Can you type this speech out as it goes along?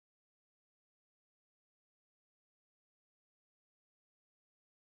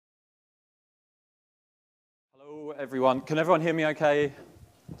Hello, everyone. Can everyone hear me okay?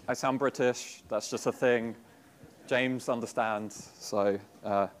 I sound British. That's just a thing. James understands. So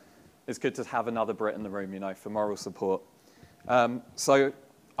it's good to have another Brit in the room, you know, for moral support. So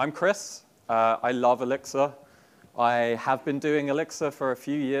I'm Chris. I love Elixir. I have been doing Elixir for a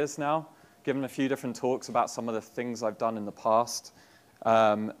few years now, given a few different talks about some of the things I've done in the past.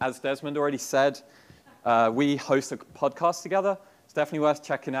 As Desmond already said, we host a podcast together. It's definitely worth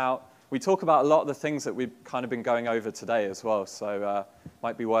checking out. We talk about a lot of the things that we've kind of been going over today as well, so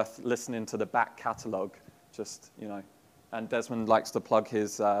might be worth listening to the back catalog, just, you know. And Desmond likes to plug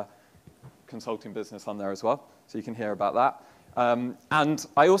his consulting business on there as well, so you can hear about that. And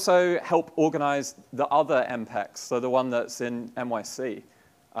I also help organize the other EMPEX, so the one that's in NYC,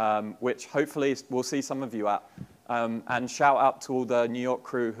 which hopefully we'll see some of you at. And shout out to all the New York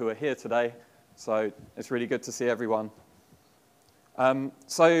crew who are here today. So it's really good to see everyone.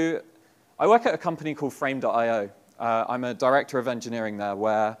 So I work at a company called Frame.io. I'm a director of engineering there,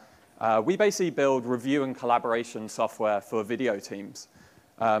 where we basically build review and collaboration software for video teams.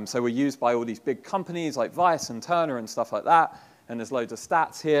 So we're used by all these big companies like Vice and Turner and stuff like that. And there's loads of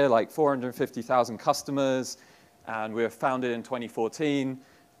stats here, like 450,000 customers. And we were founded in 2014,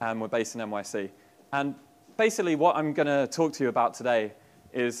 and we're based in NYC. And basically what I'm going to talk to you about today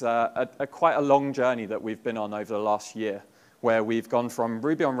is quite a long journey that we've been on over the last year, where we've gone from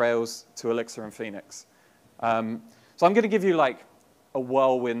Ruby on Rails to Elixir and Phoenix. So I'm going to give you like a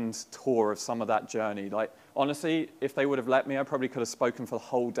whirlwind tour of some of that journey. Like, honestly, if they would have let me, I probably could have spoken for the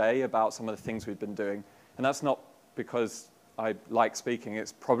whole day about some of the things we've been doing. And that's not because I like speaking.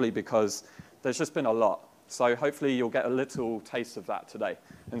 It's probably because there's just been a lot. So hopefully you'll get a little taste of that today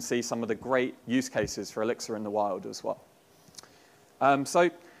and see some of the great use cases for Elixir in the wild as well. So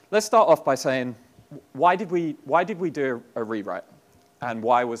let's start off by saying, why did we do a rewrite? And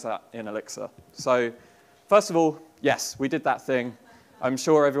why was that in Elixir? So first of all, yes, we did that thing. I'm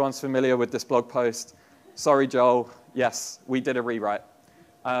sure everyone's familiar with this blog post. Sorry, Joel. Yes, we did a rewrite.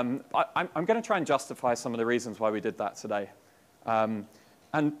 I'm going to try and justify some of the reasons why we did that today. And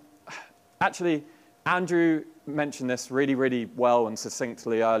actually, Andrew mentioned this really, really well and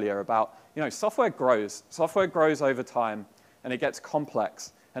succinctly earlier about, you know, software grows. Software grows over time, and it gets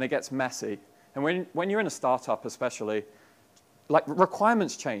complex, and it gets messy. And when you're in a startup especially, like,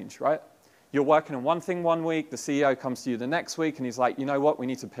 requirements change, right? You're working on one thing one week, the CEO comes to you the next week, and he's like, you know what, we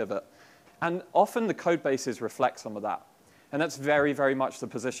need to pivot. And often the code bases reflect some of that. And that's very, very much the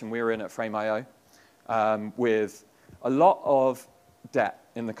position we were in at Frame.io, with a lot of debt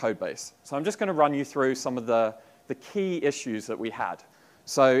in the code base. So I'm just going to run you through some of the key issues that we had.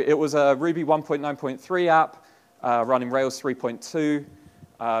 So it was a Ruby 1.9.3 app running Rails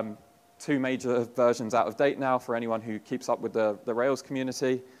 3.2. Two major versions out of date now for anyone who keeps up with the Rails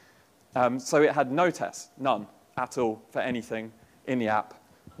community. So it had no tests, none at all for anything in the app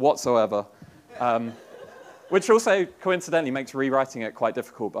whatsoever, which also coincidentally makes rewriting it quite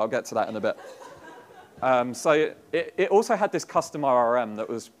difficult, but I'll get to that in a bit. So it also had this custom ORM that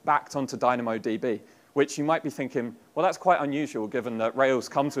was backed onto DynamoDB, which you might be thinking, well, that's quite unusual given that Rails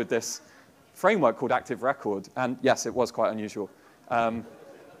comes with this framework called Active Record. And yes, it was quite unusual.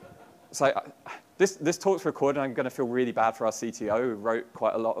 So this talk's recorded, and I'm going to feel really bad for our CTO, who wrote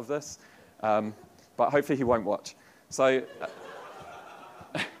quite a lot of this. But hopefully he won't watch. So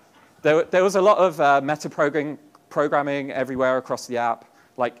there was a lot of meta-programming everywhere across the app.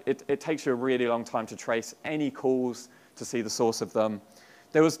 Like, it takes you a really long time to trace any calls to see the source of them.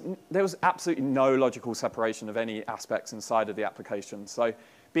 There was absolutely no logical separation of any aspects inside of the application. So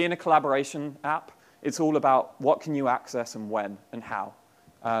being a collaboration app, it's all about what can you access and when and how.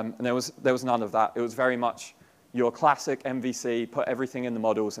 And there was none of that. It was very much your classic MVC, put everything in the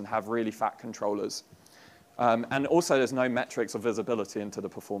models and have really fat controllers. And also, there's no metrics or visibility into the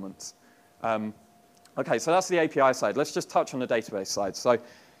performance. OK, so that's the API side. Let's just touch on the database side.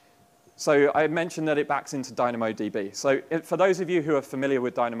 So I mentioned that it backs into DynamoDB. So for those of you who are familiar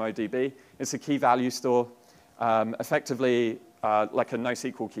with DynamoDB, it's a key value store, effectively like a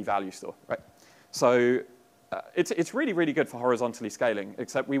NoSQL key value store, right? So it's really, really good for horizontally scaling,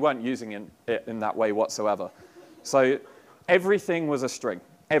 except we weren't using it in that way whatsoever. So everything was a string,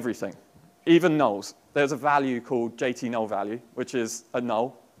 everything, even nulls. There's a value called JT null value, which is a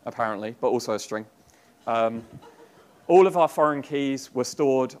null, apparently, but also a string. All of our foreign keys were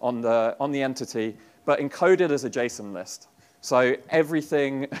stored on the entity, but encoded as a JSON list. So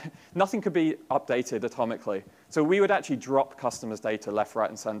everything, nothing could be updated atomically. So we would actually drop customers' data left, right,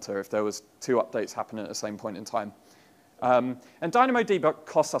 and center if there was two updates happening at the same point in time. And DynamoDB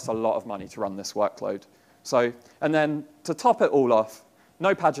costs us a lot of money to run this workload. So, and then to top it all off,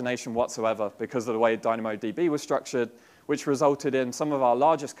 no pagination whatsoever because of the way DynamoDB was structured, which resulted in some of our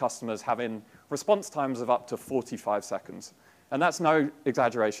largest customers having response times of up to 45 seconds. And that's no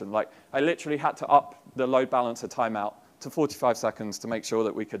exaggeration. Like, I literally had to up the load balancer timeout to 45 seconds to make sure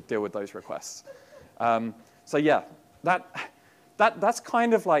that we could deal with those requests. So yeah, that's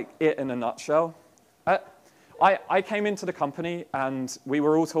kind of like it in a nutshell. I came into the company, and we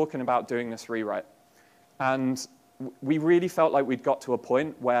were all talking about doing this rewrite. And we really felt like we'd got to a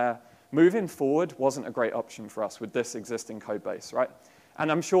point where moving forward wasn't a great option for us with this existing code base, right?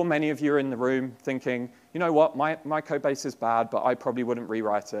 And I'm sure many of you are in the room thinking, you know what, my code base is bad, but I probably wouldn't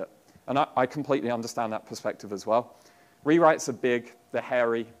rewrite it. And I completely understand that perspective as well. Rewrites are big, they're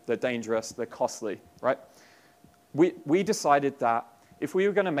hairy, they're dangerous, they're costly, right? We decided that if we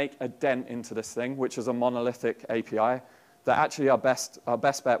were going to make a dent into this thing, which is a monolithic API, that actually our best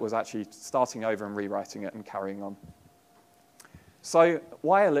bet was actually starting over and rewriting it and carrying on. So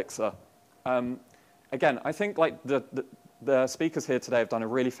why Elixir? Again, I think like the speakers here today have done a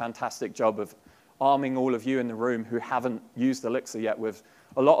really fantastic job of arming all of you in the room who haven't used Elixir yet with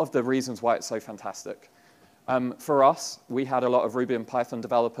a lot of the reasons why it's so fantastic. For us, we had a lot of Ruby and Python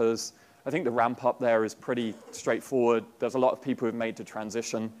developers. I think the ramp up there is pretty straightforward. There's a lot of people who've made the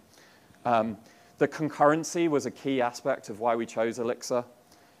transition. The concurrency was a key aspect of why we chose Elixir.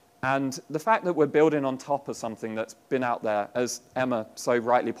 And the fact that we're building on top of something that's been out there, as Emma so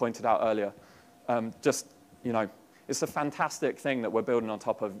rightly pointed out earlier, just, you know, it's a fantastic thing that we're building on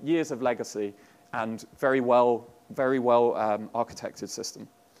top of years of legacy and very well architected system.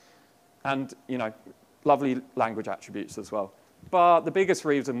 And, you know, lovely language attributes as well. But the biggest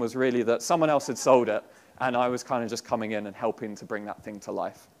reason was really that someone else had sold it, and I was kind of just coming in and helping to bring that thing to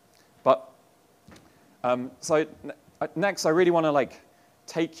life. But so next, I really want to like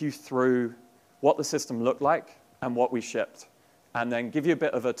take you through what the system looked like and what we shipped, and then give you a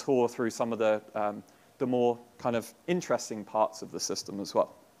bit of a tour through some of the more kind of interesting parts of the system as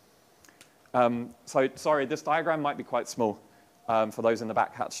well. So sorry, this diagram might be quite small for those in the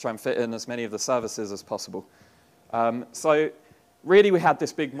back. Had to try and fit in as many of the services as possible. So really, we had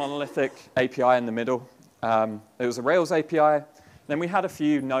this big monolithic API in the middle. It was a Rails API. Then we had a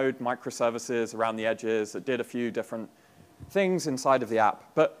few Node microservices around the edges that did a few different things inside of the app.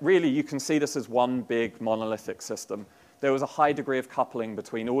 But really, you can see this as one big monolithic system. There was a high degree of coupling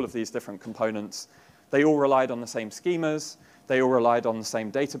between all of these different components. They all relied on the same schemas. They all relied on the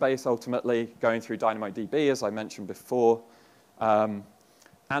same database, ultimately, going through DynamoDB, as I mentioned before. And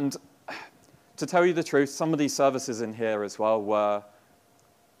to tell you the truth, some of these services in here as well were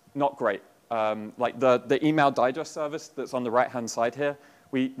not great. Like the email digest service that's on the right-hand side here,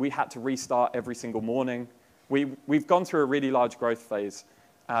 we had to restart every single morning. We've gone through a really large growth phase,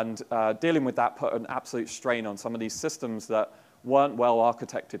 and dealing with that put an absolute strain on some of these systems that weren't well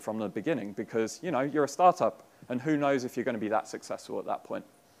architected from the beginning because, you know, you're a startup, and who knows if you're going to be that successful at that point.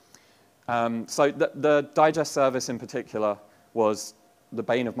 So the digest service in particular was the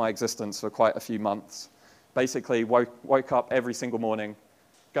bane of my existence for quite a few months. Basically, woke up every single morning,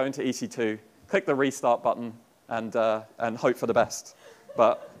 go into EC2, click the restart button, and hope for the best.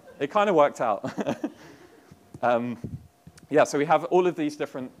 But it kind of worked out. Yeah, so we have all of these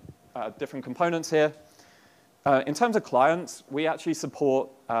different components here. In terms of clients, we actually support,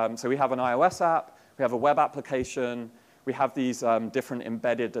 so we have an iOS app, we have a web application, we have these different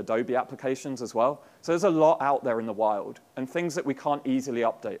embedded Adobe applications as well. So there's a lot out there in the wild, and things that we can't easily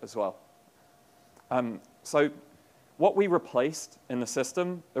update as well. So what we replaced in the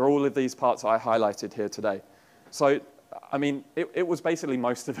system are all of these parts I highlighted here today. So, I mean, it was basically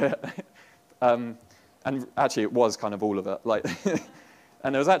most of it. And actually, it was kind of all of it. Like,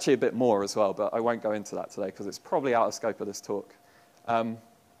 and there was actually a bit more as well, but I won't go into that today because it's probably out of scope of this talk.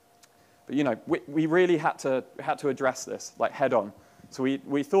 But you know, we really had to address this like head on. So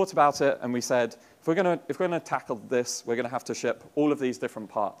we thought about it and we said, if we're gonna tackle this, we're gonna have to ship all of these different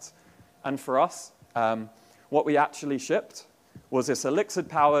parts. And for us, what we actually shipped was this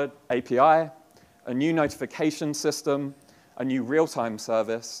Elixir-powered API, a new notification system, a new real-time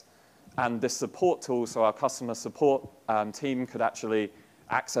service, and this support tool so our customer support team could actually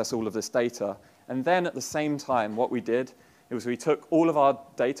access all of this data. And then at the same time, what we did was we took all of our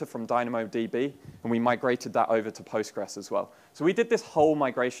data from DynamoDB and we migrated that over to Postgres as well. So we did this whole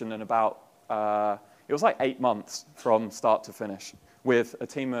migration in about, it was like 8 months from start to finish with a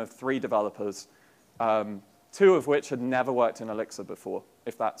team of 3 developers, 2 of which had never worked in Elixir before,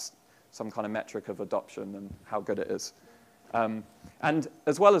 if that's some kind of metric of adoption and how good it is. And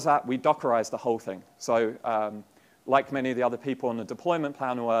as well as that, we Dockerized the whole thing. So like many of the other people on the deployment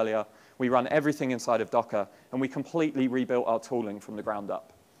panel earlier, we run everything inside of Docker, and we completely rebuilt our tooling from the ground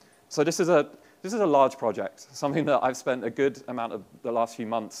up. So this is a large project, something that I've spent a good amount of the last few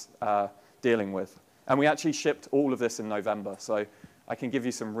months dealing with. And we actually shipped all of this in November, so I can give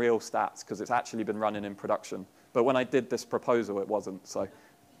you some real stats, because it's actually been running in production. But when I did this proposal, it wasn't, so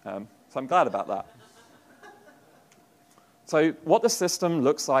I'm glad about that. So what the system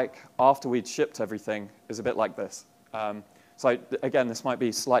looks like after we'd shipped everything is a bit like this. So again, this might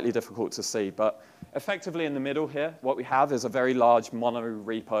be slightly difficult to see, but effectively in the middle here, what we have is a very large mono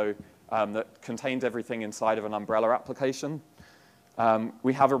repo that contains everything inside of an umbrella application.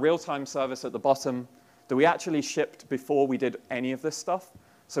 We have a real-time service at the bottom that we actually shipped before we did any of this stuff.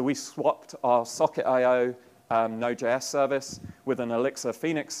 So we swapped our Socket.io Node.js service with an Elixir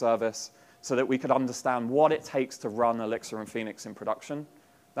Phoenix service so that we could understand what it takes to run Elixir and Phoenix in production.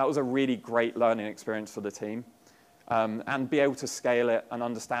 That was a really great learning experience for the team. And be able to scale it and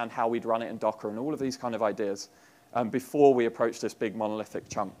understand how we'd run it in Docker and all of these kind of ideas before we approach this big monolithic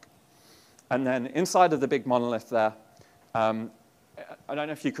chunk. And then inside of the big monolith there, I don't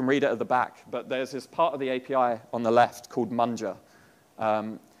know if you can read it at the back, but there's this part of the API on the left called Munger.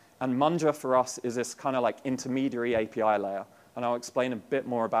 And Munger for us is this kind of like intermediary API layer. And I'll explain a bit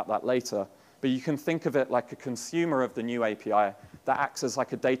more about that later. But you can think of it like a consumer of the new API that acts as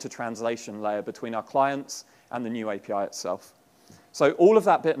like a data translation layer between our clients and the new API itself. So all of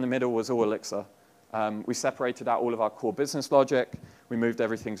that bit in the middle was all Elixir. We separated out all of our core business logic. We moved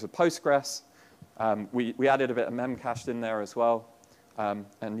everything to Postgres. We added a bit of memcached in there as well.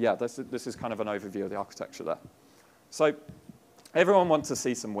 And yeah, this is kind of an overview of the architecture there. So everyone wants to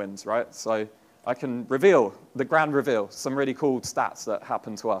see some wins, right? So I can reveal, the grand reveal, some really cool stats that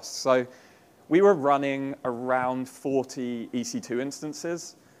happened to us. So we were running around 40 EC2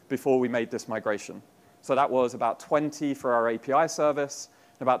 instances before we made this migration. So that was about 20 for our API service,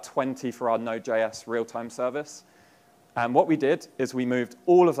 and about 20 for our Node.js real-time service. And what we did is we moved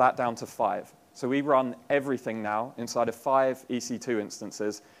all of that down to 5. So we run everything now inside of 5 EC2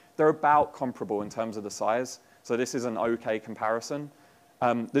 instances. They're about comparable in terms of the size, so this is an OK comparison.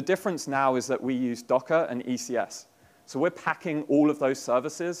 The difference now is that we use Docker and ECS. So we're packing all of those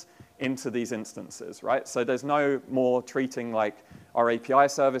services into these instances, right? So there's no more treating like our API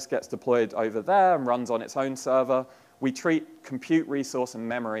service gets deployed over there and runs on its own server. We treat compute resource and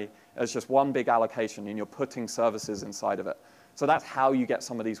memory as just one big allocation, and you're putting services inside of it. So that's how you get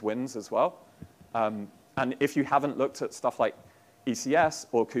some of these wins as well. And if you haven't looked at stuff like ECS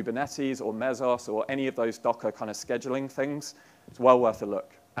or Kubernetes or Mesos or any of those Docker kind of scheduling things, it's well worth a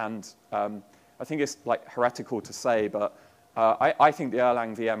look. And I think it's like heretical to say, but I think the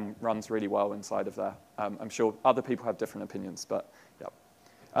Erlang VM runs really well inside of there. I'm sure other people have different opinions, but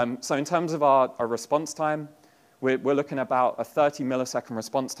yeah. So in terms of our response time, we're looking at about a 30 millisecond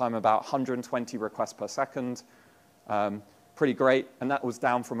response time, about 120 requests per second. Pretty great, and that was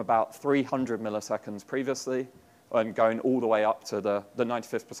down from about 300 milliseconds previously, and going all the way up to the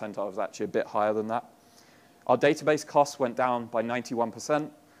 95th percentile was actually a bit higher than that. Our database costs went down by 91%.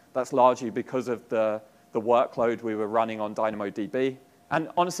 That's largely because of the workload we were running on DynamoDB. And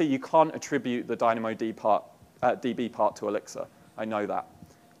honestly, you can't attribute the DynamoDB part to Elixir. I know that.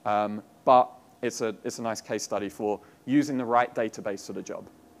 But it's a nice case study for using the right database for the job.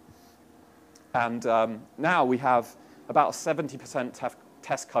 And now we have about 70%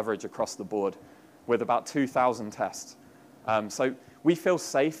 test coverage across the board with about 2,000 tests. So we feel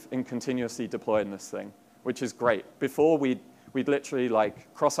safe in continuously deploying this thing, which is great. Before, we'd literally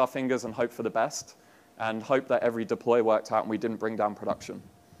like cross our fingers and hope for the best and hope that every deploy worked out and we didn't bring down production.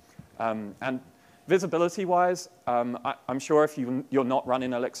 And visibility-wise, I'm sure if you're not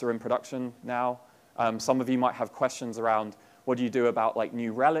running Elixir in production now, some of you might have questions around what do you do about like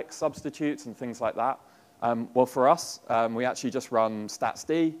new relic substitutes and things like that. Well, for us, we actually just run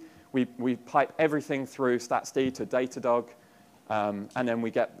statsd. We pipe everything through statsd to Datadog, and then we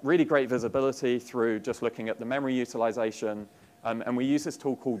get really great visibility through just looking at the memory utilization. And we use this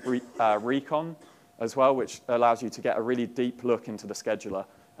tool called Recon as well, which allows you to get a really deep look into the scheduler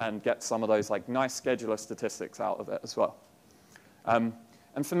and get some of those like nice scheduler statistics out of it as well. And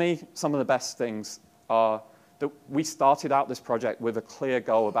for me, some of the best things are that we started out this project with a clear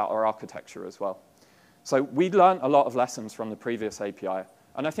goal about our architecture as well. So we learned a lot of lessons from the previous API.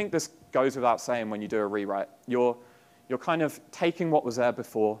 And I think this goes without saying when you do a rewrite. You're kind of taking what was there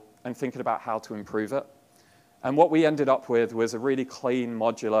before and thinking about how to improve it. And what we ended up with was a really clean,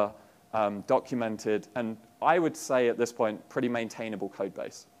 modular, documented, and I would say at this point, pretty maintainable code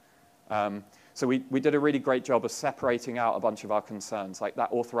base. So we did a really great job of separating out a bunch of our concerns. Like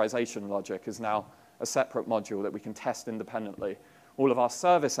that authorization logic is now a separate module that we can test independently. All of our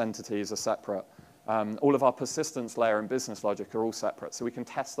service entities are separate. All of our persistence layer and business logic are all separate, so we can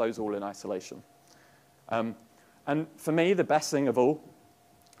test those all in isolation. And for me, the best thing of all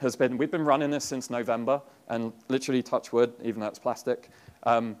has been, we've been running this since November, and literally touch wood, even though it's plastic.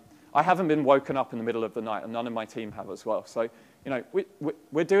 I haven't been woken up in the middle of the night, and none of my team have as well. So, you know,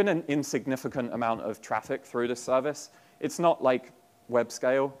 we're doing an insignificant amount of traffic through this service. It's not like web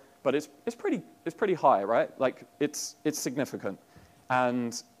scale, but it's pretty high, right? Like, it's significant.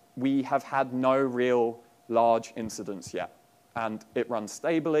 And we have had no real large incidents yet. And it runs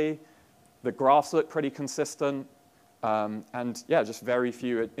stably. The graphs look pretty consistent. And yeah, just very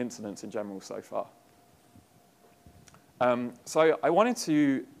few incidents in general so far. So I wanted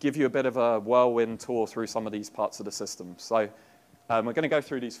to give you a bit of a whirlwind tour through some of these parts of the system. So we're going to go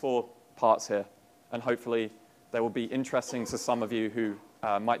through these 4 parts here, and hopefully they will be interesting to some of you who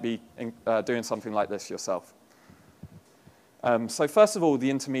might be doing something like this yourself. So first of all, the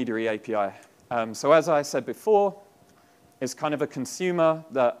intermediary API. So as I said before, it's kind of a consumer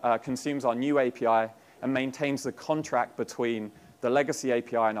that consumes our new API and maintains the contract between the legacy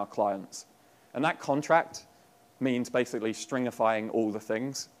API and our clients. And that contract means basically stringifying all the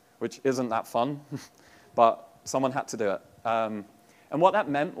things, which isn't that fun, but someone had to do it. And what that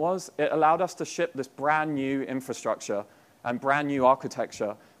meant was it allowed us to ship this brand new infrastructure and brand new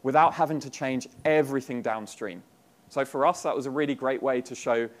architecture without having to change everything downstream. So for us, that was a really great way to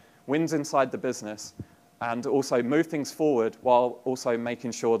show wins inside the business and also move things forward while also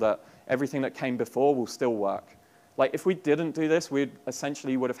making sure that everything that came before will still work. Like, if we didn't do this, we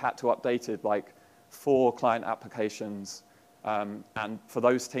essentially would have had to update it like 4 client applications. And for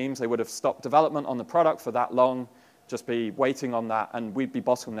those teams, they would have stopped development on the product for that long, just be waiting on that, and we'd be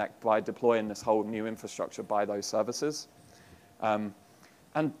bottlenecked by deploying this whole new infrastructure by those services. And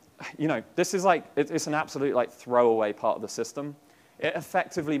you know, this is like, it's an absolute like throwaway part of the system. It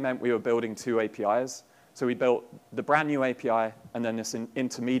effectively meant we were building 2 APIs. So we built the brand new API and then this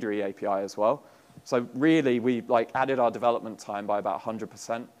intermediary API as well. So really, we like added our development time by about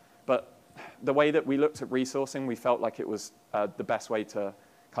 100%. But the way that we looked at resourcing, we felt like it was the best way to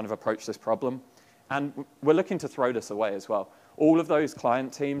kind of approach this problem. And we're looking to throw this away as well. All of those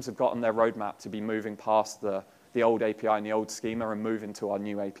client teams have got on their roadmap to be moving past the old API and the old schema and move into our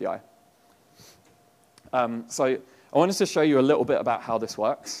new API. So I wanted to show you a little bit about how this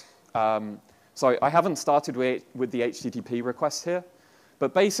works. So I haven't started with the HTTP request here,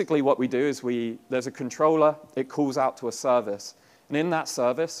 but basically what we do is there's a controller, it calls out to a service. And in that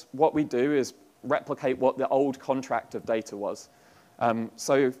service, what we do is replicate what the old contract of data was.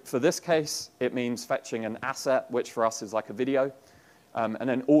 So for this case, it means fetching an asset, which for us is like a video, and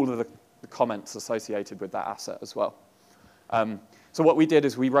then all of the comments associated with that asset as well. So what we did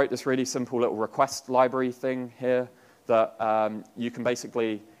is we wrote this really simple little request library thing here that you can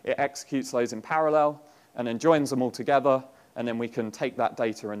basically, it executes those in parallel and then joins them all together, and then we can take that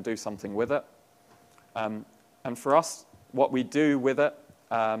data and do something with it. And for us, what we do with it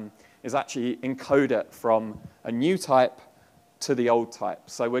is actually encode it from a new type to the old type.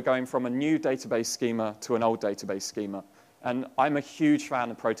 So we're going from a new database schema to an old database schema. And I'm a huge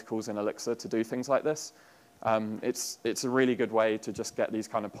fan of protocols in Elixir to do things like this. It's a really good way to just get these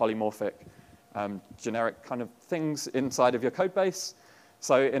kind of polymorphic, generic kind of things inside of your code base.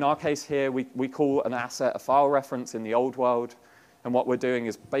 So in our case here, we call an asset a file reference in the old world. And what we're doing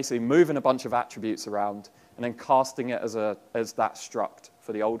is basically moving a bunch of attributes around and then casting it as that struct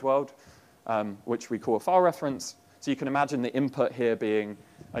for the old world, which we call a file reference. So you can imagine the input here being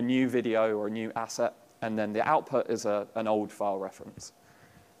a new video or a new asset, and then the output is an old file reference.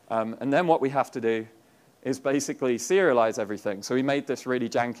 And then what we have to do is basically serialize everything. So we made this really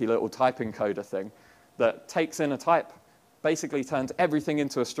janky little type encoder thing that takes in a type, basically turns everything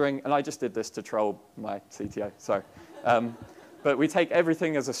into a string, and I just did this to troll my CTO, sorry. But we take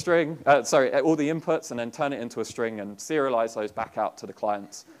everything as a string, all the inputs, and then turn it into a string and serialize those back out to the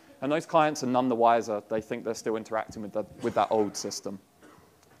clients. And those clients are none the wiser. They think they're still interacting with that old system.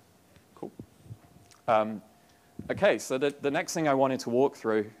 Cool. OK, so the next thing I wanted to walk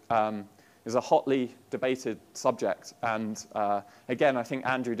through is a hotly debated subject. And again, I think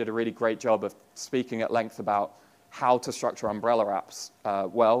Andrew did a really great job of speaking at length about how to structure umbrella apps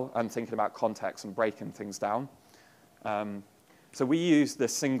well and thinking about context and breaking things down. So we use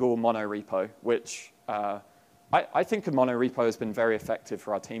this single monorepo, which I think a monorepo has been very effective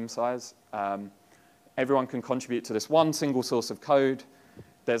for our team size. Everyone can contribute to this one single source of code.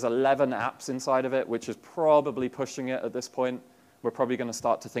 There's 11 apps inside of it, which is probably pushing it at this point. We're probably going to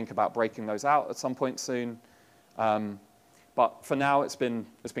start to think about breaking those out at some point soon. But for now, it's been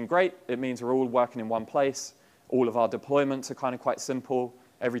great. It means we're all working in one place. All of our deployments are kind of quite simple.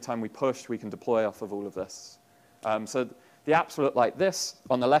 Every time we push, we can deploy off of all of this. So the apps look like this.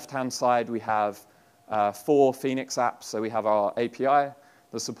 On the left-hand side, we have 4 Phoenix apps. So we have our API,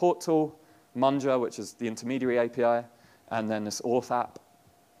 the support tool, Munja, which is the intermediary API, and then this auth app.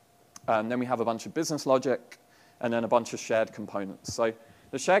 Then we have a bunch of business logic, and then a bunch of shared components. So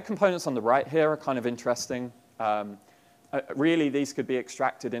the shared components on the right here are kind of interesting. Really, these could be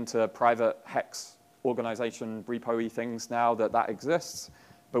extracted into private hex organization repo-y things now that exists.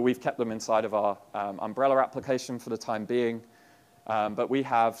 But we've kept them inside of our umbrella application for the time being. But we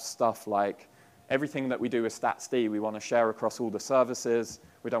have stuff like everything that we do with statsd, we want to share across all the services.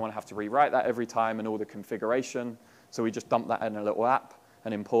 We don't want to have to rewrite that every time and all the configuration. So we just dump that in a little app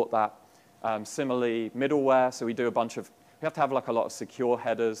and import that. Similarly, middleware. So we do we have to have like a lot of secure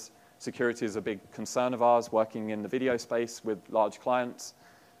headers. Security is a big concern of ours, working in the video space with large clients.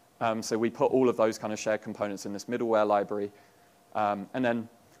 So we put all of those kind of shared components in this middleware library. And then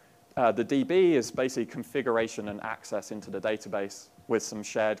the DB is basically configuration and access into the database with some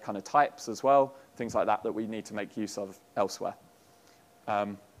shared kind of types as well, things like that we need to make use of elsewhere.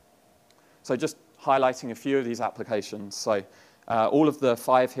 So just highlighting a few of these applications. So all of the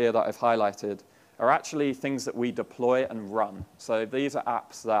 5 here that I've highlighted are actually things that we deploy and run. So these are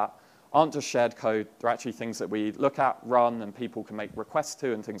apps that aren't just shared code. They're actually things that we look at, run, and people can make requests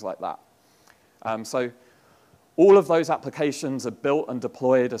to and things like that. So all of those applications are built and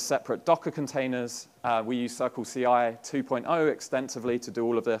deployed as separate Docker containers. We use CircleCI 2.0 extensively to do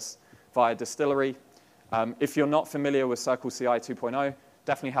all of this via distillery. If you're not familiar with CircleCI 2.0,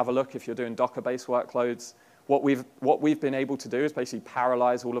 definitely have a look if you're doing Docker-based workloads. What we've been able to do is basically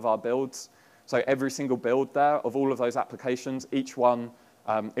parallelize all of our builds. So every single build there of all of those applications, each one,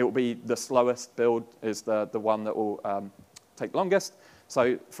 it will be the slowest build is the one that will take longest.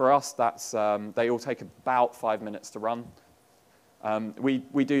 So for us, that's they all take about 5 minutes to run.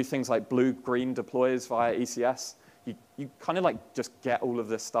 We do things like blue-green deploys via ECS. You kind of like just get all of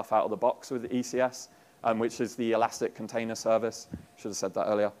this stuff out of the box with ECS, which is the Elastic Container Service. Should have said that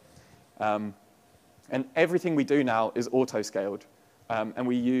earlier. And everything we do now is auto-scaled. And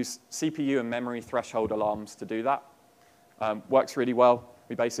we use CPU and memory threshold alarms to do that. Works really well.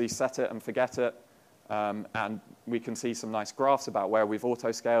 We basically set it and forget it. And we can see some nice graphs about where we've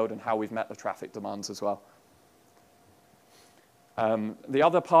auto-scaled and how we've met the traffic demands as well. The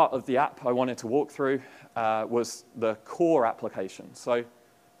other part of the app I wanted to walk through was the core application. So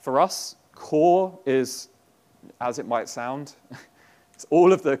for us, core is, as it might sound, it's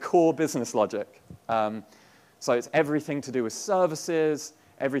all of the core business logic. So it's everything to do with services,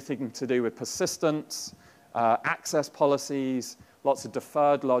 everything to do with persistence, access policies, lots of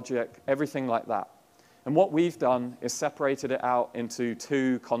deferred logic, everything like that. And what we've done is separated it out into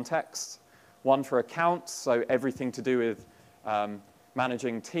 2 contexts. One for accounts, so everything to do with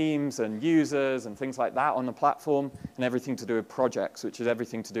managing teams and users and things like that on the platform, and everything to do with projects, which is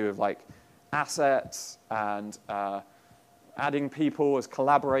everything to do with like assets and adding people as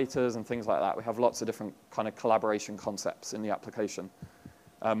collaborators and things like that. We have lots of different kind of collaboration concepts in the application.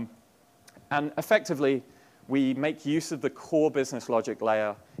 And effectively, we make use of the core business logic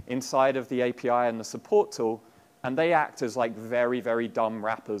layer inside of the API and the support tool, and they act as like very, very dumb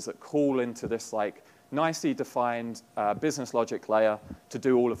wrappers that call into this like nicely defined business logic layer to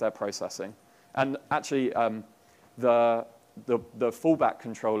do all of their processing. And actually, the fallback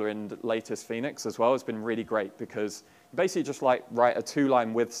controller in the latest Phoenix as well has been really great because you basically just like write a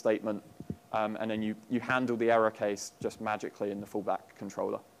 2-line with statement, and then you handle the error case just magically in the fallback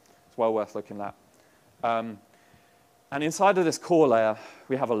controller. It's well worth looking at. And inside of this core layer,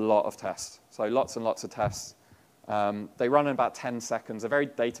 we have a lot of tests. So lots and lots of tests. They run in about 10 seconds. They're very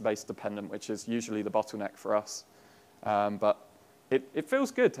database dependent, which is usually the bottleneck for us. But it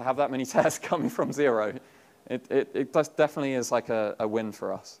feels good to have that many tests coming from 0. It definitely is like a win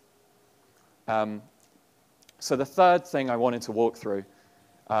for us. So the third thing I wanted to walk through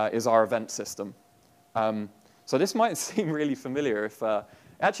is our event system. So this might seem really familiar.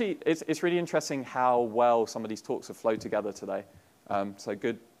 Actually, it's really interesting how well some of these talks have flowed together today. So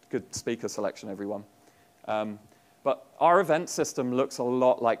good speaker selection, everyone. But our event system looks a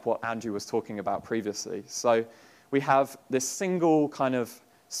lot like what Andrew was talking about previously. So we have this single kind of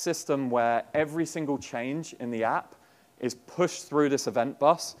system where every single change in the app is pushed through this event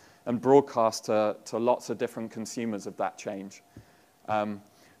bus and broadcast to lots of different consumers of that change.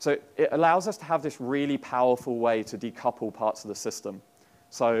 So it allows us to have this really powerful way to decouple parts of the system.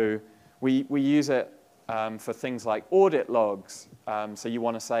 So we use it for things like audit logs. So you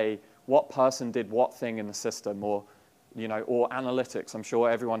want to say what person did what thing in the system, or or analytics. I'm sure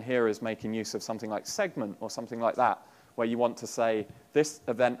everyone here is making use of something like segment or something like that, where you want to say, this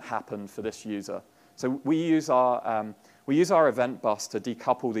event happened for this user. So we use our event bus to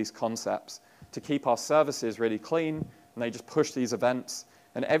decouple these concepts to keep our services really clean, and they just push these events,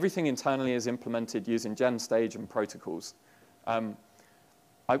 and everything internally is implemented using GenStage and protocols. I'm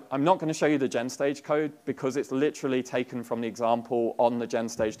not going to show you the GenStage code because it's literally taken from the example on the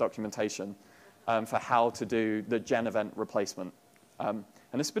GenStage documentation for how to do the gen event replacement. And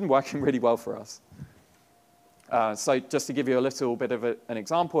it's been working really well for us. So just to give you a little bit of an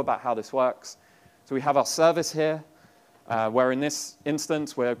example about how this works. So we have our service here, where in this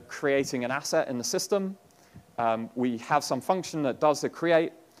instance, we're creating an asset in the system. We have some function that does the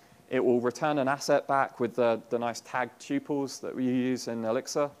create. It will return an asset back with the nice tagged tuples that we use in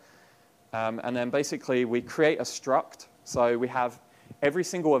Elixir. And then basically, we create a struct. So we have every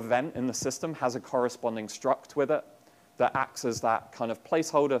single event in the system has a corresponding struct with it that acts as that kind of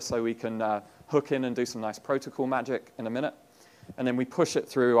placeholder so we can hook in and do some nice protocol magic in a minute. And then we push it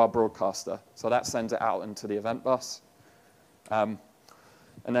through our broadcaster. So that sends it out into the event bus. And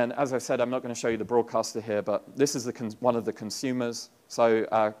then, as I said, I'm not going to show you the broadcaster here, but this is one of the consumers. So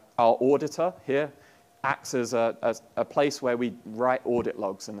our auditor here acts as a place where we write audit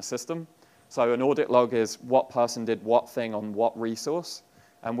logs in the system. So an audit log is what person did what thing on what resource.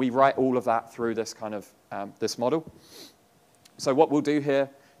 And we write all of that through this kind of this model. So what we'll do here,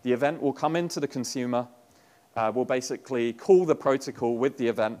 the event will come into the consumer. We'll basically call the protocol with the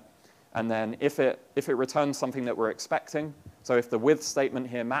event. And then if it returns something that we're expecting, so if the with statement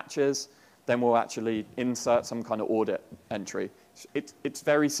here matches, then we'll actually insert some kind of audit entry. It's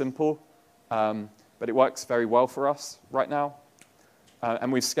very simple, but it works very well for us right now.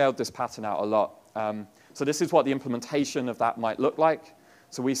 And we've scaled this pattern out a lot. So this is what the implementation of that might look like.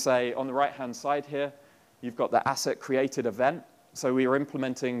 So we say on the right-hand side here, you've got the asset created event. So we are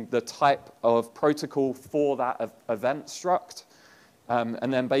implementing the type of protocol for that event struct.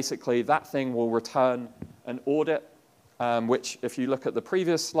 And then basically that thing will return an audit, which if you look at the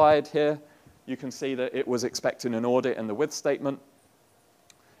previous slide here, you can see that it was expecting an audit in the with statement.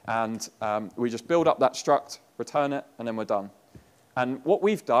 And we just build up that struct, return it, and then we're done. And what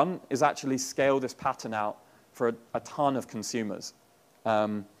we've done is actually scale this pattern out for a ton of consumers.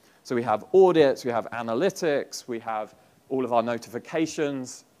 So we have audits, we have analytics, we have all of our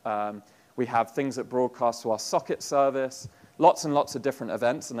notifications, we have things that broadcast to our socket service, lots and lots of different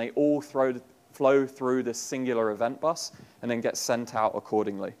events, and they all flow through this singular event bus and then get sent out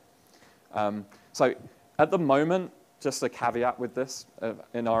accordingly. So at the moment, just a caveat with this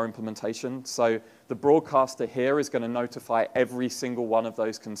in our implementation. So the broadcaster here is going to notify every single one of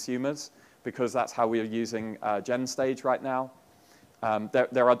those consumers because that's how we are using GenStage right now.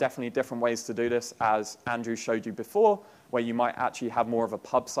 There are definitely different ways to do this, as Andrew showed you before, where you might actually have more of a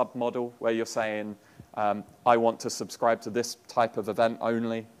pub sub model where you're saying, I want to subscribe to this type of event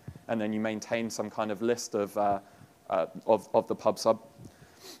only, and then you maintain some kind of list of the pub sub.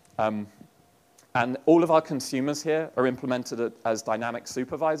 And all of our consumers here are implemented as dynamic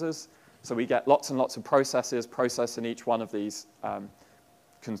supervisors. So we get lots and lots of processes processing each one of these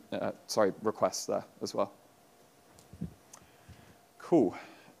requests there as well. Cool.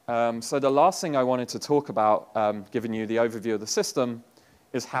 So the last thing I wanted to talk about, giving you the overview of the system,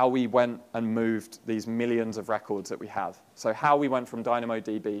 is how we went and moved these millions of records that we have. So how we went from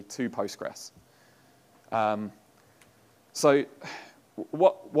DynamoDB to Postgres. So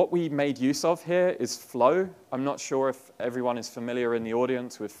what we made use of here is Flow. I'm not sure if everyone is familiar in the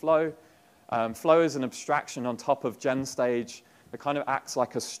audience with Flow. Flow is an abstraction on top of GenStage that kind of acts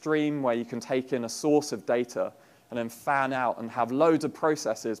like a stream where you can take in a source of data and then fan out and have loads of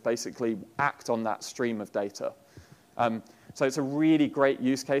processes basically act on that stream of data. So it's a really great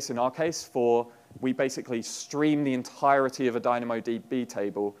use case in our case for we basically stream the entirety of a DynamoDB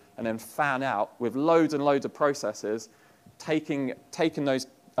table and then fan out with loads and loads of processes, taking those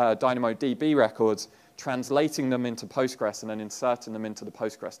DynamoDB records, translating them into Postgres, and then inserting them into the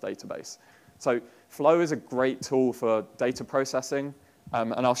Postgres database. So Flow is a great tool for data processing,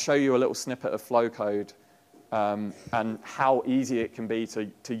 and I'll show you a little snippet of Flow code and how easy it can be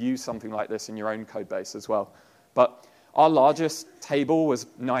to use something like this in your own code base as well. But our largest table was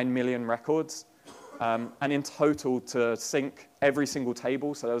 9 million records, and in total to sync every single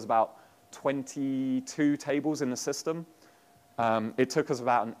table, so there was about 22 tables in the system, it took us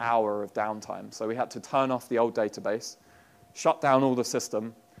about an hour of downtime. So we had to turn off the old database, shut down all the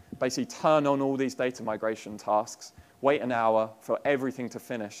system, basically turn on all these data migration tasks, wait an hour for everything to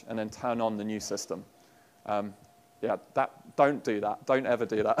finish, and then turn on the new system. Don't do that. Don't ever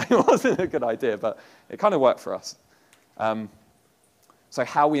do that. It wasn't a good idea, but it kind of worked for us. So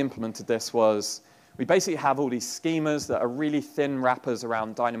how we implemented this was we basically have all these schemas that are really thin wrappers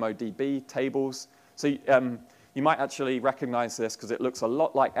around DynamoDB tables. So you might actually recognize this because it looks a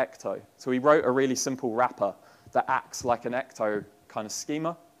lot like Ecto. So we wrote a really simple wrapper that acts like an Ecto kind of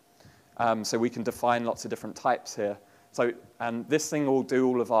schema. So we can define lots of different types here. So, and this thing will do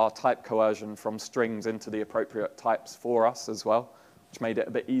all of our type coercion from strings into the appropriate types for us as well, which made it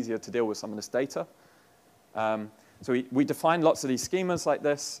a bit easier to deal with some of this data. So we defined lots of these schemas like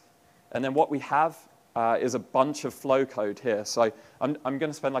this. And then what we have is a bunch of flow code here. So I'm going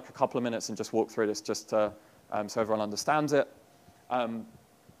to spend like a couple of minutes and just walk through this just to, so everyone understands it.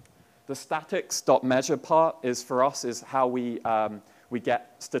 The statics.measure part is for us is how we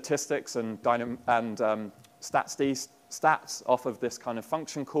get statistics and stats off of this kind of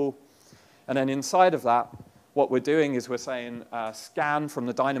function call. And then inside of that, what we're doing is we're saying scan from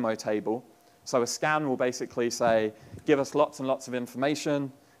the Dynamo table. So a scan will basically say, give us lots and lots of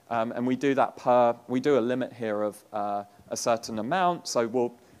information. And we do that we do a limit here of a certain amount. So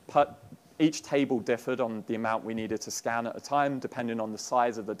we'll put, each table differed on the amount we needed to scan at a time, depending on the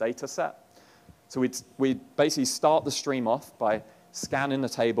size of the data set. So we basically start the stream off by scanning the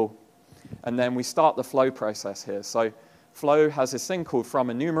table, and then we start the flow process here. So flow has this thing called from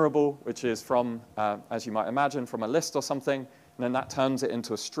enumerable, which is from, as you might imagine, from a list or something, and then that turns it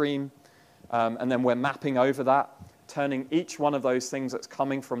into a stream. And then we're mapping over that, turning each one of those things that's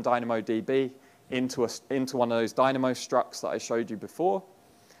coming from DynamoDB into one of those Dynamo structs that I showed you before.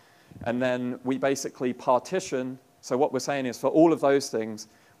 And then we basically partition. So what we're saying is for all of those things,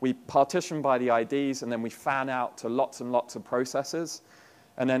 we partition by the IDs, and then we fan out to lots and lots of processes.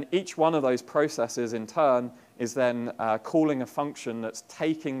 And then each one of those processes, in turn, is then calling a function that's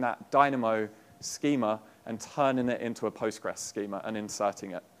taking that Dynamo schema and turning it into a Postgres schema and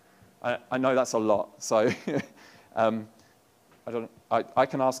inserting it. I know that's a lot, so I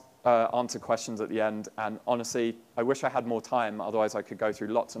can answer questions at the end. And honestly, I wish I had more time. Otherwise, I could go through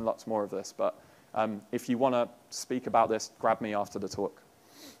lots and lots more of this. But if you want to speak about this, grab me after the talk.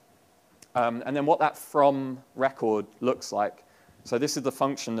 And then what that from record looks like. So this is the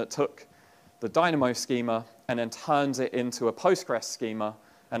function that took the Dynamo schema and then turns it into a Postgres schema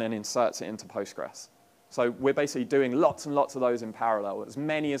and then inserts it into Postgres. So we're basically doing lots and lots of those in parallel, as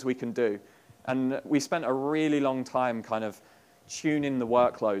many as we can do. And we spent a really long time kind of tuning the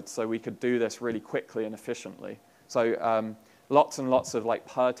workload so we could do this really quickly and efficiently. So lots and lots of like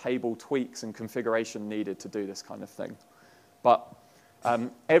per table tweaks and configuration needed to do this kind of thing. But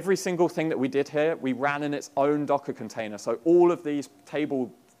every single thing that we did here, we ran in its own Docker container. So all of these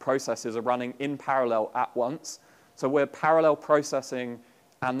table processes are running in parallel at once. So we're parallel processing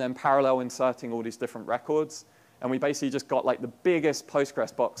and then parallel inserting all these different records. And we basically just got like the biggest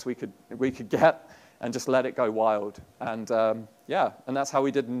Postgres box we could get and just let it go wild. And yeah, and that's how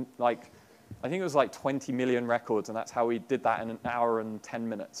we did like, I think it was like 20 million records, and that's how we did that in an hour and 10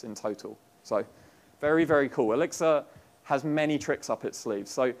 minutes in total. So very, very cool. Elixir has many tricks up its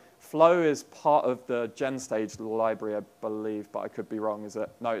sleeves. So Flow is part of the GenStage library, I believe, but I could be wrong, is it?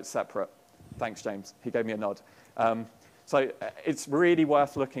 No, it's separate. Thanks, James. He gave me a nod. So it's really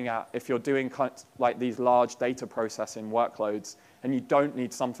worth looking at if you're doing kind of like these large data processing workloads, and you don't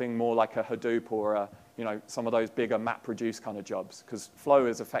need something more like a Hadoop or some of those bigger MapReduce kind of jobs, because Flow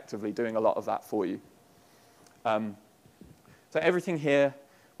is effectively doing a lot of that for you. So everything here,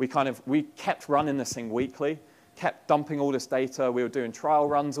 we kept running this thing weekly, kept dumping all this data. We were doing trial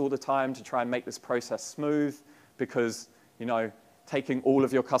runs all the time to try and make this process smooth, because taking all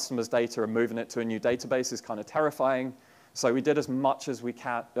of your customers' data and moving it to a new database is kind of terrifying. So we did as much as we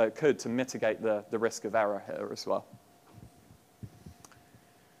could to mitigate the risk of error here as well.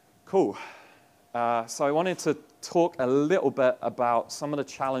 Cool. So I wanted to talk a little bit about some of the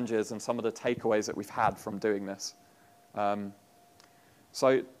challenges and some of the takeaways that we've had from doing this.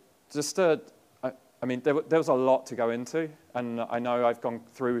 So just there was a lot to go into, and I know I've gone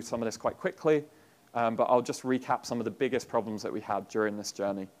through some of this quite quickly, but I'll just recap some of the biggest problems that we had during this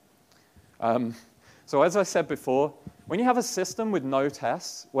journey. So as I said before, when you have a system with no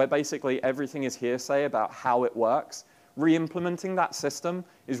tests, where basically everything is hearsay about how it works, re-implementing that system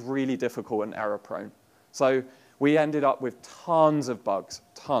is really difficult and error-prone. So we ended up with tons of bugs,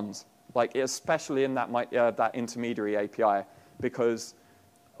 tons, like especially in that intermediary API, because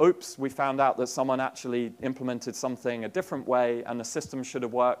oops, we found out that someone actually implemented something a different way, and the system should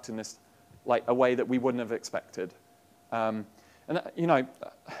have worked in this a way that we wouldn't have expected.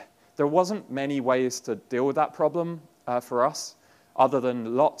 There wasn't many ways to deal with that problem for us, other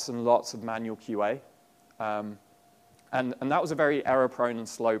than lots and lots of manual QA. And that was a very error-prone and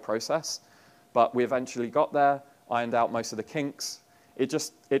slow process, but we eventually got there ironed out most of the kinks.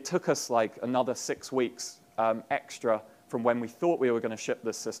 It took us like another 6 weeks extra from when we thought we were going to ship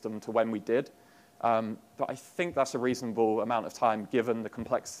this system to when we did. But I think that's a reasonable amount of time given the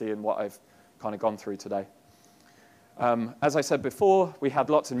complexity and what I've kind of gone through today. As I said before, we had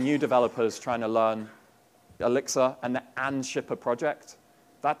lots of new developers trying to learn Elixir and ship a project.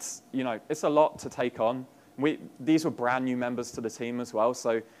 That's, it's a lot to take on. These were brand new members to the team as well,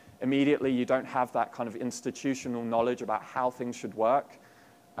 so immediately you don't have that kind of institutional knowledge about how things should work.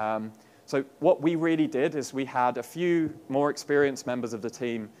 So what we really did is we had a few more experienced members of the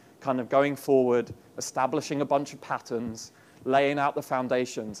team kind of going forward, establishing a bunch of patterns, laying out the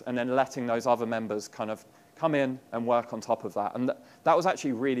foundations, and then letting those other members kind of come in and work on top of that. And that was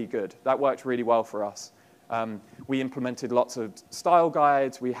actually really good. That worked really well for us. We implemented lots of style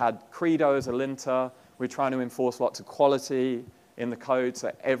guides. We had Credo as a linter. We're trying to enforce lots of quality in the code,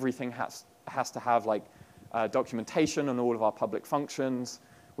 so everything has to have like documentation on all of our public functions.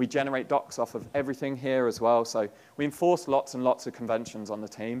 We generate docs off of everything here as well. So we enforce lots and lots of conventions on the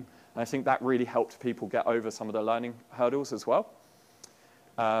team. And I think that really helped people get over some of the learning hurdles as well.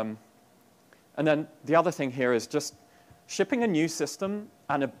 And then the other thing here is just shipping a new system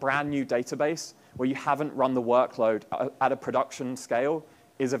and a brand new database where you haven't run the workload at a production scale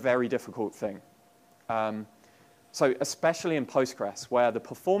is a very difficult thing. So especially in Postgres, where the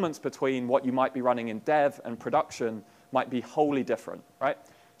performance between what you might be running in dev and production might be wholly different, right?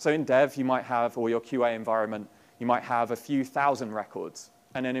 So in dev, you might have, or your QA environment, you might have a few thousand records.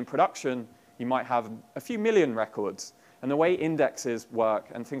 And then in production, you might have a few million records. And the way indexes work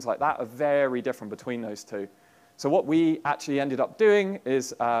and things like that are very different between those two. So what we actually ended up doing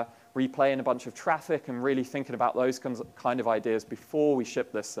is replaying a bunch of traffic and really thinking about those kind of ideas before we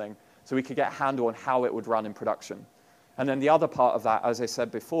shipped this thing, so we could get a handle on how it would run in production. And then the other part of that, as I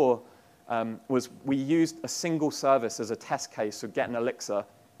said before, was we used a single service as a test case of getting Elixir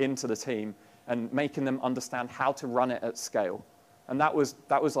into the team and making them understand how to run it at scale. And that was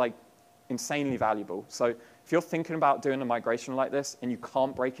like insanely valuable. So if you're thinking about doing a migration like this and you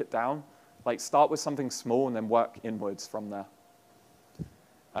can't break it down, like start with something small and then work inwards from there.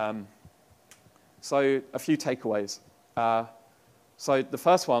 So a few takeaways. So the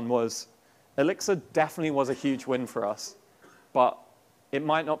first one was Elixir definitely was a huge win for us, but it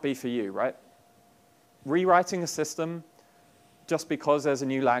might not be for you, right? Rewriting a system just because there's a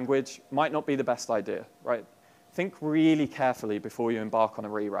new language might not be the best idea, right? Think really carefully before you embark on a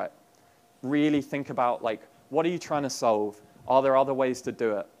rewrite. Really think about, like, what are you trying to solve? Are there other ways to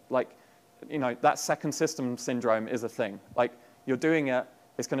do it? Like, that second system syndrome is a thing. Like, you're doing it,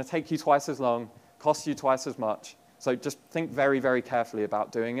 it's going to take you twice as long, cost you twice as much. So just think very, very carefully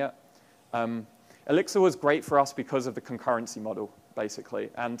about doing it. Elixir was great for us because of the concurrency model, basically,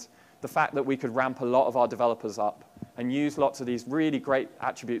 and the fact that we could ramp a lot of our developers up and use lots of these really great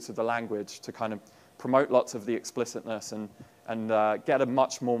attributes of the language to kind of promote lots of the explicitness and get a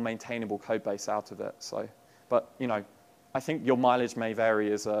much more maintainable code base out of it. So, but I think your mileage may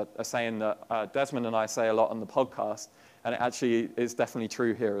vary is a saying that Desmond and I say a lot on the podcast, and it actually is definitely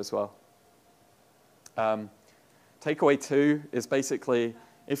true here as well. Takeaway 2 is basically,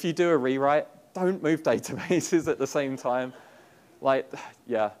 if you do a rewrite, don't move databases at the same time. Like,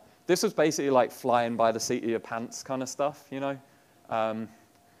 yeah, this was basically like flying by the seat of your pants kind of stuff,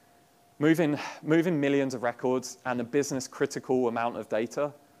 Moving millions of records and a business critical amount of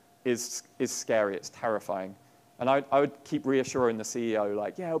data is scary, it's terrifying. And I would keep reassuring the CEO,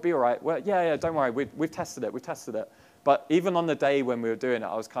 like, yeah, it'll be all right. Well, yeah, don't worry, we've tested it. But even on the day when we were doing it,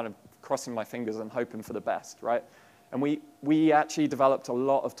 I was kind of crossing my fingers and hoping for the best, right? And we actually developed a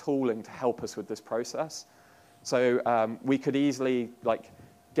lot of tooling to help us with this process. So we could easily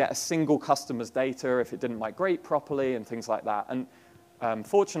get a single customer's data if it didn't migrate properly and things like that. And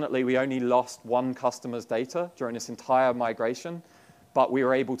fortunately, we only lost one customer's data during this entire migration, but we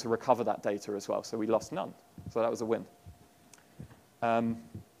were able to recover that data as well. So we lost none. So that was a win. And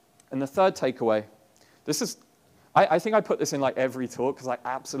the third takeaway, this is, I think I put this in like every talk because I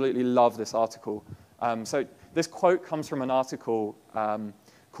absolutely love this article. So this quote comes from an article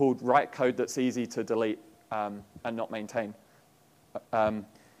called Write Code That's Easy to Delete and Not Maintain. And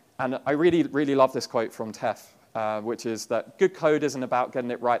I really, really love this quote from Tef, which is that good code isn't about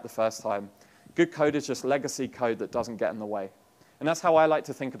getting it right the first time. Good code is just legacy code that doesn't get in the way. And that's how I like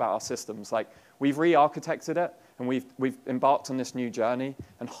to think about our systems. Like, we've re-architected it, and we've embarked on this new journey,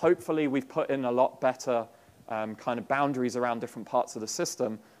 and hopefully we've put in a lot better kind of boundaries around different parts of the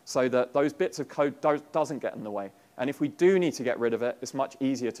system so that those bits of code doesn't get in the way. And if we do need to get rid of it, it's much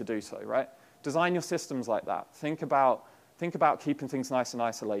easier to do so, right? Design your systems like that. Think about keeping things nice and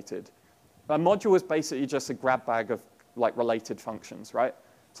isolated. A module is basically just a grab bag of like related functions, right?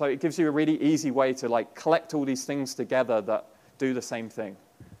 So it gives you a really easy way to like collect all these things together that do the same thing.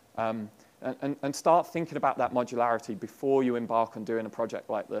 And start thinking about that modularity before you embark on doing a project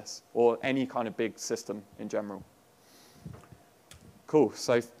like this or any kind of big system in general. Cool,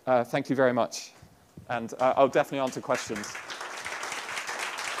 so thank you very much. And I'll definitely answer questions.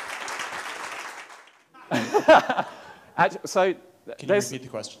 So can you repeat the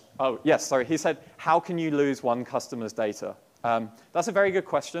question? Oh, yes, sorry. He said, how can you lose one customer's data? That's a very good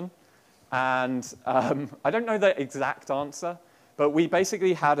question. And I don't know the exact answer, but we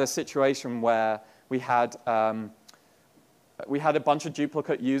basically had a situation where we had a bunch of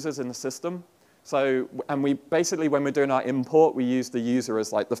duplicate users in the system. So, and we basically, when we're doing our import, we use the user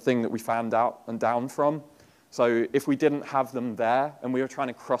as like the thing that we found out and down from. So if we didn't have them there and we were trying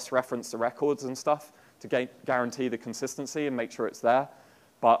to cross-reference the records and stuff to guarantee the consistency and make sure it's there,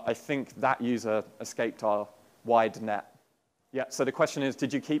 but I think that user escaped our wide net. Yeah, so the question is,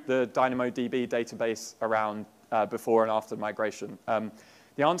 did you keep the DynamoDB database around before and after migration?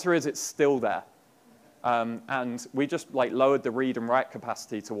 The answer is it's still there. And we just like lowered the read and write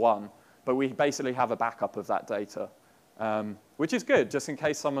capacity to 1. But we basically have a backup of that data, which is good, just in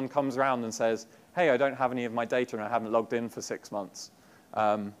case someone comes around and says, hey, I don't have any of my data and I haven't logged in for 6 months.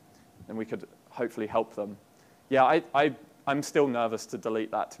 And we could hopefully help them. Yeah, I'm still nervous to delete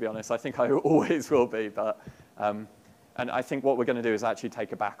that, to be honest. I think I always will be. But, and I think what we're going to do is actually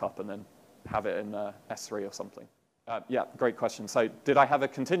take a backup and then have it in S3 or something. Yeah, great question. So did I have a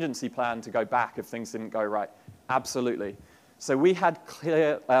contingency plan to go back if things didn't go right? Absolutely. So we had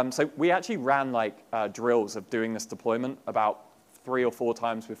clear, so we actually ran like drills of doing this deployment about 3 or 4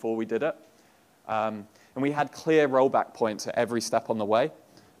 times before we did it. And we had clear rollback points at every step on the way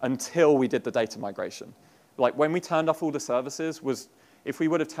until we did the data migration. Like when we turned off all the services was, if we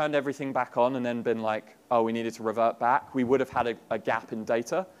would have turned everything back on and then been like, oh, we needed to revert back, we would have had a gap in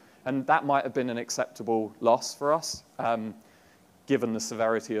data. And that might have been an acceptable loss for us, given the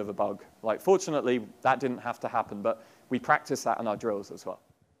severity of a bug. Like fortunately, that didn't have to happen, but we practiced that in our drills as well.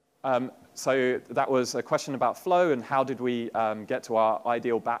 So that was a question about flow and how did we get to our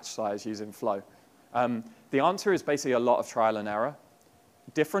ideal batch size using flow. The answer is basically a lot of trial and error.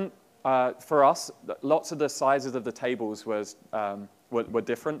 Different for us, lots of the sizes of the tables were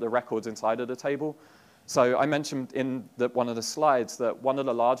different, the records inside of the table. So I mentioned in one of the slides that one of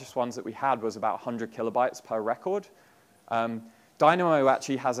the largest ones that we had was about 100 kilobytes per record. Dynamo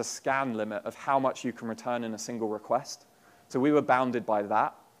actually has a scan limit of how much you can return in a single request. So we were bounded by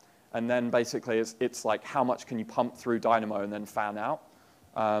that. And then basically it's like how much can you pump through Dynamo and then fan out.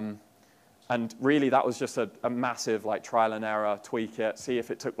 And really that was just a massive like trial and error, tweak it, see if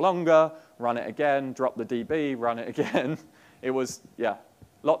it took longer, run it again, drop the DB, run it again. It was, yeah,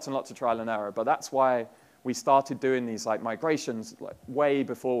 lots and lots of trial and error. But that's why we started doing these like migrations like way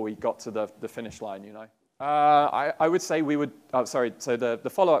before we got to the finish line, you know. I would say we would, oh, sorry, so the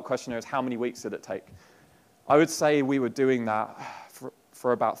follow-up question is how many weeks did it take? I would say we were doing that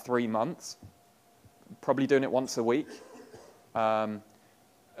for about 3 months, probably doing it once a week.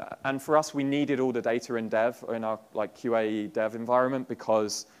 And for us, we needed all the data in dev, in our like QA dev environment,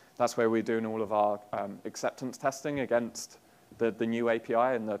 because that's where we're doing all of our acceptance testing against the new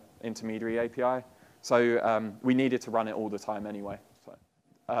API and the intermediary API. So we needed to run it all the time anyway.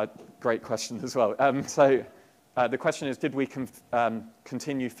 Great question as well. So the question is, did we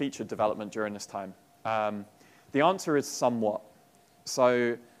continue feature development during this time? The answer is somewhat.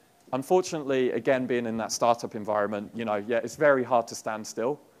 So unfortunately, again, being in that startup environment, you know, yeah, it's very hard to stand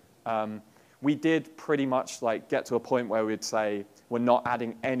still. We did pretty much like get to a point where we'd say, we're not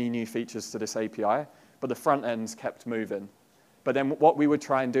adding any new features to this API, but the front ends kept moving. But then what we would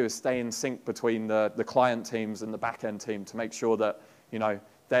try and do is stay in sync between the client teams and the back-end team to make sure that, you know,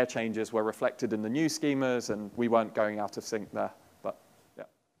 their changes were reflected in the new schemas and we weren't going out of sync there. But yeah.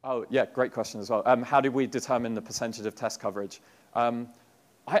 Oh, yeah, great question as well. How did we determine the percentage of test coverage?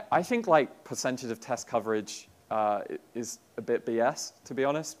 I think like percentage of test coverage is a bit BS, to be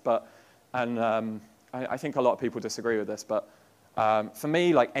honest. But, and I think a lot of people disagree with this. But for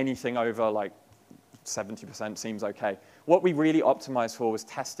me, like anything over like 70% seems okay. What we really optimized for was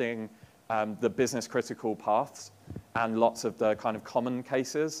testing the business critical paths and lots of the kind of common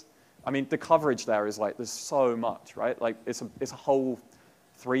cases. I mean, the coverage there is like, there's so much, right? Like it's a whole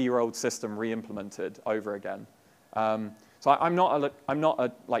 3-year-old system re-implemented over again. So I'm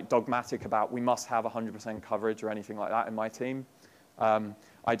not like dogmatic about we must have 100% coverage or anything like that in my team.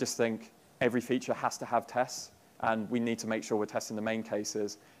 I just think every feature has to have tests and we need to make sure we're testing the main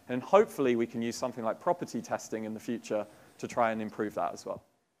cases. And hopefully we can use something like property testing in the future to try and improve that as well.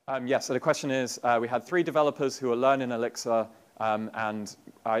 Yeah, so the question is, we had 3 developers who are learning Elixir, and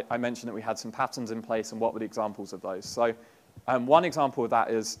I mentioned that we had some patterns in place, and what were the examples of those? So one example of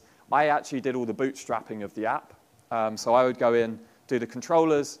that is I actually did all the bootstrapping of the app. So I would go in, do the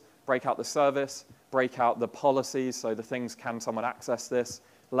controllers, break out the service, break out the policies, so the things, can someone access this,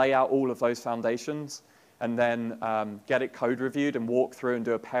 lay out all of those foundations, and then get it code reviewed and walk through and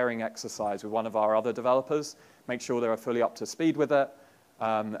do a pairing exercise with one of our other developers, make sure they're fully up to speed with it,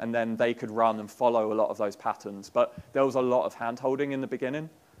 and then they could run and follow a lot of those patterns. But there was a lot of hand-holding in the beginning.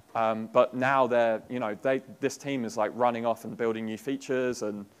 But now this team is like running off and building new features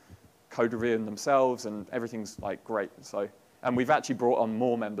and code reviewing themselves, and everything's like great. So, and we've actually brought on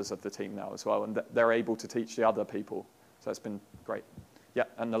more members of the team now as well, and they're able to teach the other people. So it's been great. Yeah,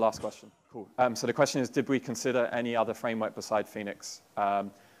 and the last question. Cool. So the question is, did we consider any other framework beside Phoenix?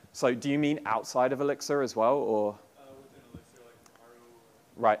 So do you mean outside of Elixir as well, or? Within Elixir, like Aru?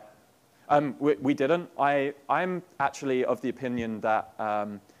 Right. We didn't. I'm actually of the opinion that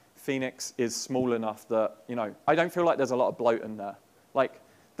Phoenix is small enough that, I don't feel like there's a lot of bloat in there. Like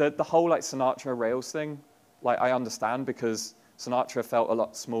the whole like Sinatra Rails thing, like I understand because Sinatra felt a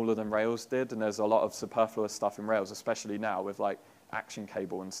lot smaller than Rails did, and there's a lot of superfluous stuff in Rails, especially now with like action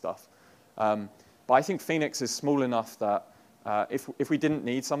cable and stuff. But I think Phoenix is small enough that if we didn't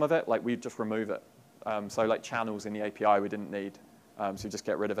need some of it, like we'd just remove it. So like channels in the API we didn't need, so we just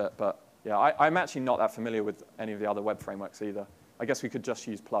get rid of it. But yeah, I'm actually not that familiar with any of the other web frameworks either. I guess we could just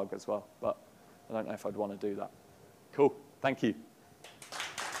use Plug as well, but I don't know if I'd want to do that. Cool, thank you.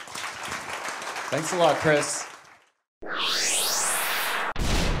 Thanks a lot, Chris.